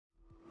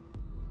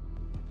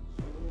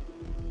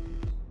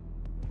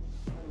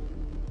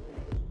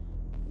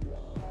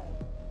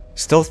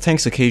Stealth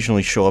tanks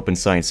occasionally show up in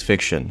science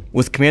fiction,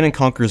 with Command &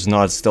 Conquer's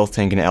Nod stealth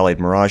tank and allied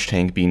Mirage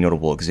tank being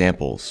notable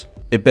examples.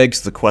 It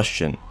begs the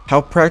question,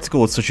 how practical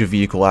would such a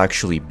vehicle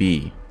actually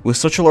be? With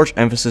such a large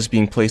emphasis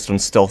being placed on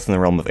stealth in the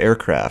realm of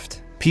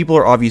aircraft, people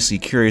are obviously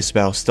curious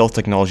about how stealth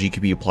technology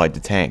could be applied to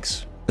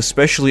tanks,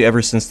 especially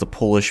ever since the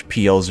Polish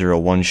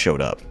PL-01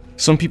 showed up.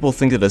 Some people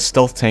think that a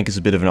stealth tank is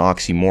a bit of an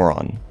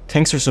oxymoron.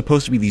 Tanks are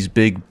supposed to be these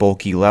big,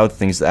 bulky, loud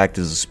things that act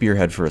as a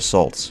spearhead for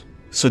assaults.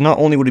 So not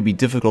only would it be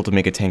difficult to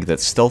make a tank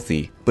that's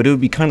stealthy, but it would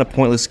be kinda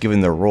pointless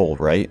given their role,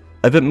 right?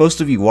 I bet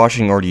most of you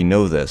watching already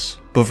know this,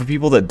 but for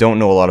people that don't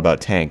know a lot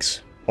about tanks,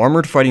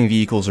 armored fighting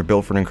vehicles are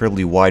built for an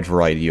incredibly wide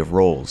variety of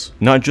roles,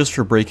 not just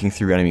for breaking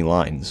through enemy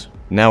lines.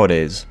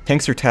 Nowadays,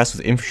 tanks are tasked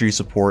with infantry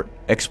support,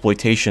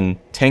 exploitation,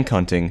 tank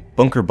hunting,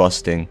 bunker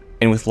busting,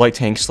 and with light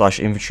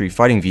tank/infantry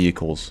fighting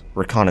vehicles,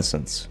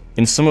 reconnaissance.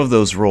 In some of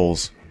those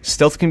roles,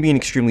 stealth can be an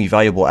extremely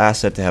valuable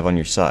asset to have on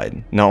your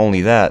side. Not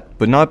only that,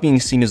 but not being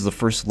seen as the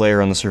first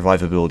layer on the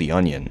survivability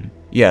onion.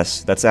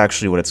 Yes, that's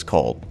actually what it's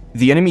called.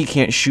 The enemy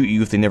can't shoot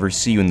you if they never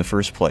see you in the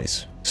first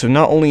place. So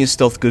not only is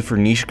stealth good for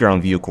niche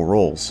ground vehicle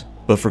roles,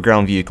 but for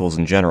ground vehicles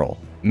in general.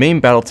 Main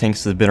battle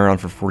tanks that have been around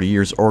for 40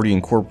 years already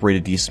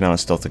incorporated a decent amount of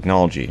stealth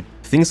technology.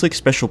 Things like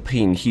special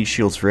paint and heat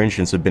shields for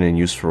engines have been in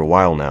use for a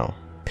while now.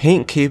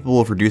 Paint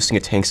capable of reducing a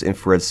tank's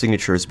infrared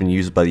signature has been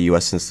used by the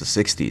US since the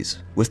 60s,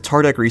 with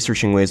Tardec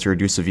researching ways to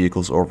reduce a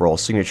vehicle's overall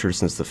signature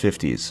since the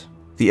 50s.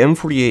 The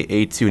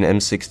M48A2 and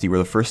M60 were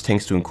the first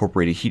tanks to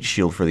incorporate a heat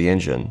shield for the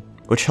engine,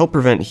 which helped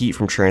prevent heat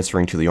from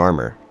transferring to the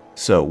armor.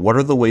 So, what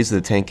are the ways that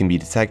a tank can be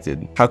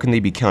detected? How can they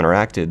be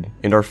counteracted?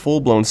 And are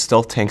full-blown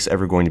stealth tanks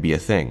ever going to be a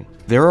thing?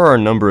 There are a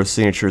number of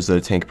signatures that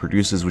a tank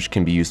produces which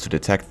can be used to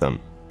detect them,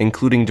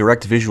 including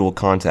direct visual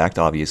contact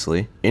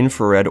obviously,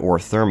 infrared or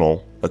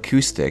thermal,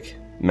 acoustic,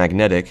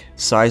 magnetic,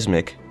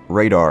 seismic,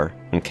 radar,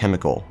 and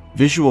chemical.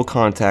 Visual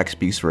contact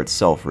speaks for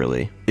itself,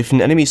 really. If an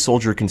enemy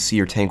soldier can see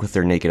your tank with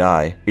their naked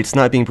eye, it's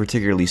not being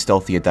particularly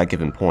stealthy at that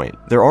given point.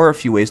 There are a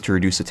few ways to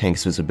reduce a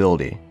tank's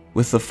visibility,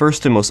 with the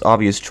first and most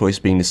obvious choice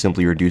being to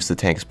simply reduce the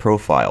tank's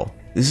profile.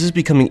 This is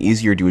becoming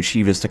easier to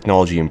achieve as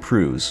technology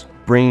improves,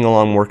 bringing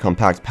along more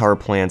compact power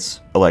plants,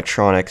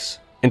 electronics,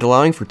 and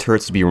allowing for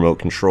turrets to be remote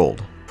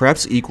controlled.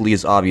 Perhaps equally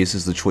as obvious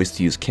is the choice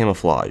to use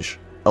camouflage,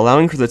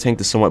 allowing for the tank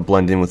to somewhat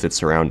blend in with its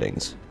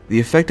surroundings. The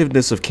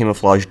effectiveness of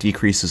camouflage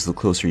decreases the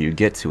closer you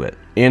get to it,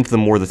 and the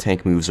more the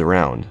tank moves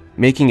around,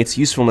 making its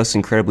usefulness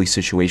incredibly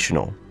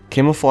situational.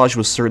 Camouflage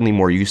was certainly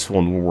more useful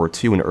in World War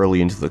II and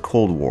early into the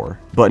Cold War,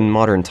 but in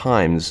modern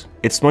times,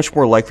 it's much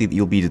more likely that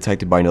you'll be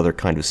detected by another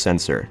kind of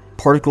sensor.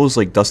 Particles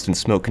like dust and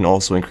smoke can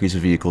also increase a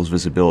vehicle's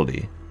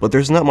visibility, but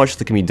there's not much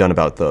that can be done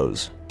about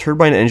those.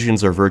 Turbine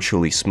engines are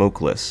virtually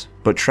smokeless,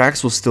 but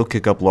tracks will still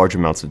kick up large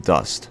amounts of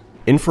dust.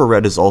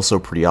 Infrared is also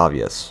pretty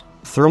obvious.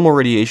 Thermal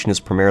radiation is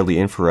primarily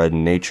infrared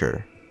in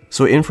nature,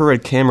 so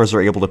infrared cameras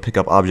are able to pick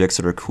up objects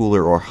that are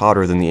cooler or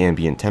hotter than the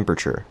ambient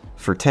temperature.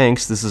 For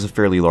tanks, this is a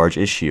fairly large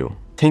issue.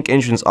 Tank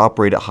engines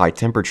operate at high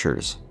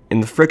temperatures,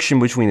 and the friction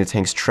between the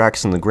tank's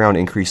tracks and the ground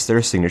increase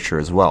their signature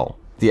as well.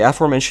 The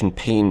aforementioned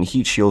paint and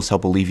heat shields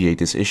help alleviate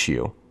this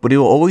issue, but it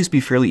will always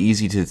be fairly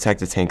easy to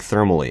detect a tank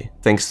thermally,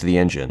 thanks to the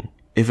engine.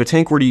 If a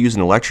tank were to use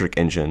an electric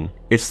engine,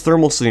 its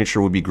thermal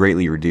signature would be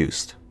greatly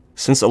reduced.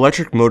 Since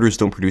electric motors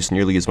don't produce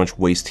nearly as much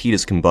waste heat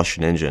as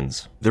combustion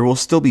engines, there will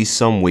still be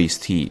some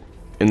waste heat,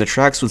 and the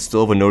tracks would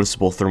still have a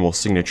noticeable thermal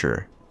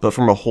signature, but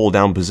from a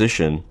hull-down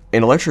position,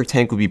 an electric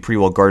tank would be pretty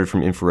well guarded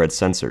from infrared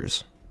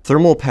sensors.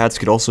 Thermal pads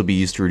could also be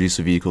used to reduce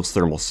a vehicle's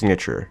thermal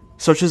signature,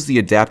 such as the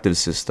adaptive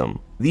system.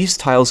 These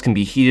tiles can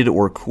be heated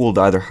or cooled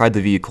to either hide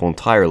the vehicle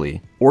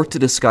entirely, or to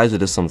disguise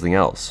it as something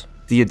else.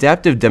 The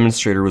adaptive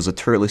demonstrator was a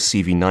turretless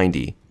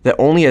CV90 that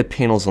only had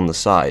panels on the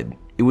side.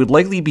 It would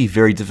likely be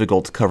very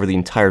difficult to cover the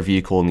entire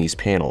vehicle in these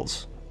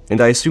panels,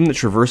 and I assume that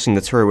traversing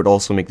the turret would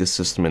also make this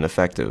system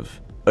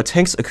ineffective. A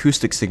tank's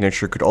acoustic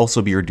signature could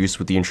also be reduced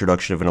with the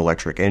introduction of an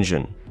electric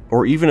engine,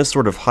 or even a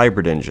sort of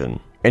hybrid engine.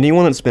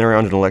 Anyone that's been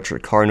around an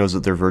electric car knows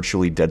that they're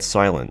virtually dead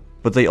silent,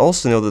 but they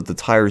also know that the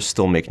tires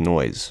still make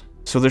noise.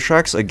 So the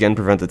tracks again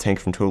prevent the tank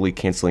from totally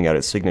cancelling out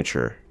its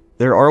signature.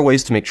 There are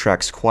ways to make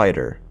tracks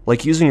quieter,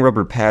 like using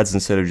rubber pads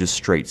instead of just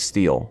straight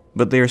steel,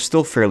 but they are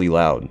still fairly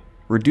loud.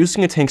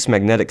 Reducing a tank's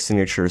magnetic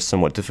signature is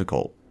somewhat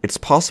difficult. It's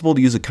possible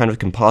to use a kind of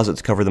composite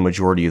to cover the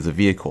majority of the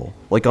vehicle,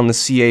 like on the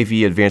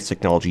CAV Advanced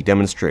Technology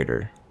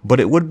demonstrator, but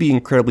it would be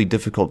incredibly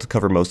difficult to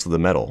cover most of the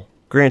metal.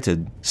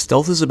 Granted,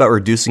 stealth is about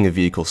reducing a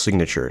vehicle's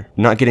signature,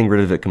 not getting rid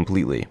of it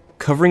completely.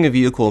 Covering a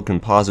vehicle in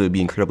composite would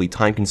be incredibly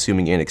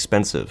time-consuming and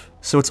expensive,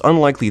 so it's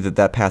unlikely that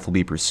that path will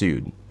be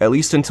pursued, at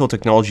least until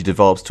technology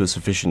develops to a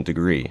sufficient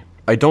degree.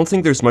 I don't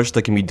think there's much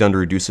that can be done to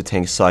reduce a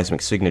tank's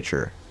seismic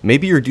signature.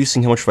 Maybe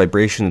reducing how much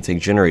vibration the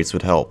tank generates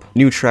would help.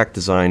 New track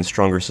design,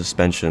 stronger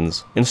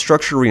suspensions, and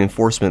structural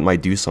reinforcement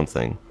might do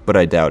something, but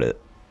I doubt it.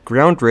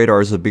 Ground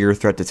radar is a bigger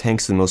threat to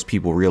tanks than most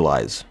people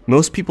realize.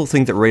 Most people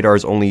think that radar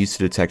is only used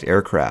to detect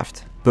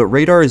aircraft, but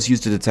radar is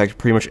used to detect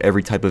pretty much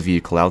every type of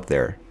vehicle out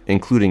there,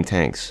 including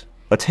tanks.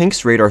 A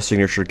tank's radar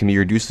signature can be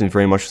reduced in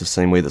very much the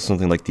same way that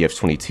something like the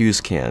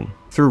F-22's can,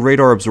 through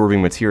radar-absorbing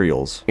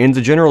materials, and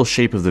the general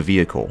shape of the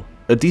vehicle.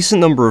 A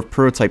decent number of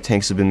prototype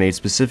tanks have been made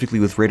specifically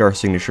with radar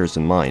signatures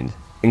in mind,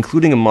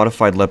 including a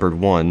modified Leopard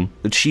 1,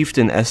 the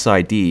Chieftain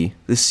SID,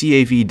 the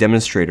CAV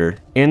Demonstrator,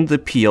 and the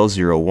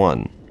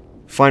PL-01.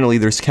 Finally,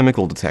 there's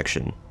chemical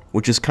detection,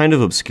 which is kind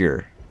of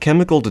obscure.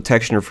 Chemical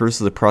detection refers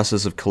to the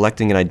process of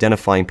collecting and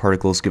identifying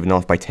particles given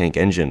off by tank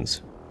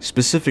engines.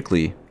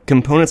 Specifically,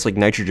 components like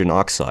nitrogen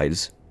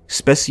oxides,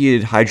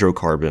 speciated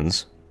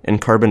hydrocarbons, and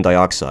carbon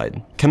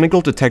dioxide.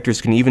 Chemical detectors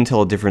can even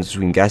tell a difference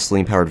between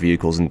gasoline-powered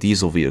vehicles and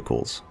diesel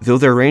vehicles, though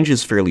their range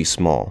is fairly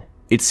small.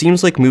 It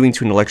seems like moving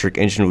to an electric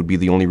engine would be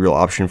the only real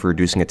option for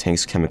reducing a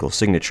tank's chemical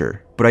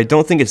signature, but I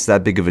don't think it's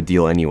that big of a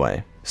deal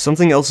anyway.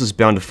 Something else is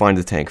bound to find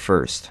the tank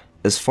first.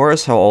 As far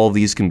as how all of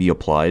these can be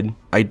applied,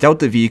 I doubt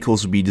that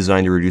vehicles will be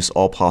designed to reduce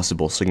all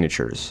possible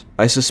signatures.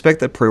 I suspect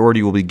that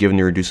priority will be given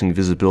to reducing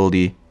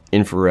visibility,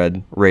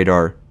 infrared,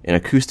 radar, and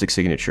acoustic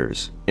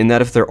signatures, in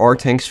that if there are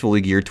tanks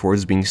fully geared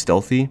towards being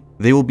stealthy,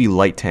 they will be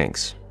light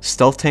tanks.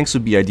 Stealth tanks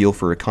would be ideal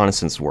for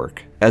reconnaissance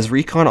work, as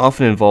recon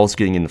often involves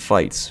getting into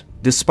fights.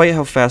 Despite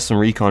how fast some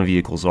recon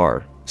vehicles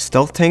are,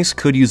 stealth tanks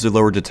could use their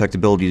lower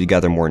detectability to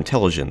gather more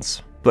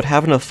intelligence, but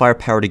have enough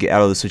firepower to get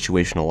out of the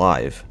situation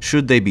alive,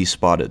 should they be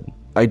spotted.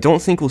 I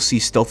don't think we'll see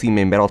stealthy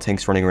main battle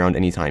tanks running around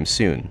anytime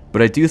soon,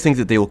 but I do think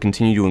that they will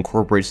continue to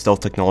incorporate stealth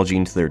technology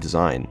into their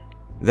design.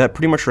 That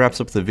pretty much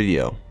wraps up the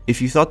video. If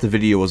you thought the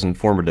video was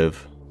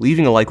informative,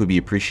 leaving a like would be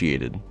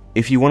appreciated.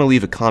 If you want to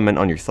leave a comment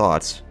on your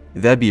thoughts,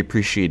 that'd be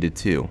appreciated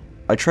too.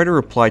 I try to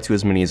reply to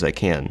as many as I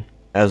can.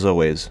 As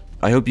always,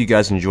 I hope you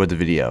guys enjoyed the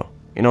video,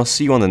 and I'll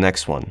see you on the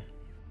next one.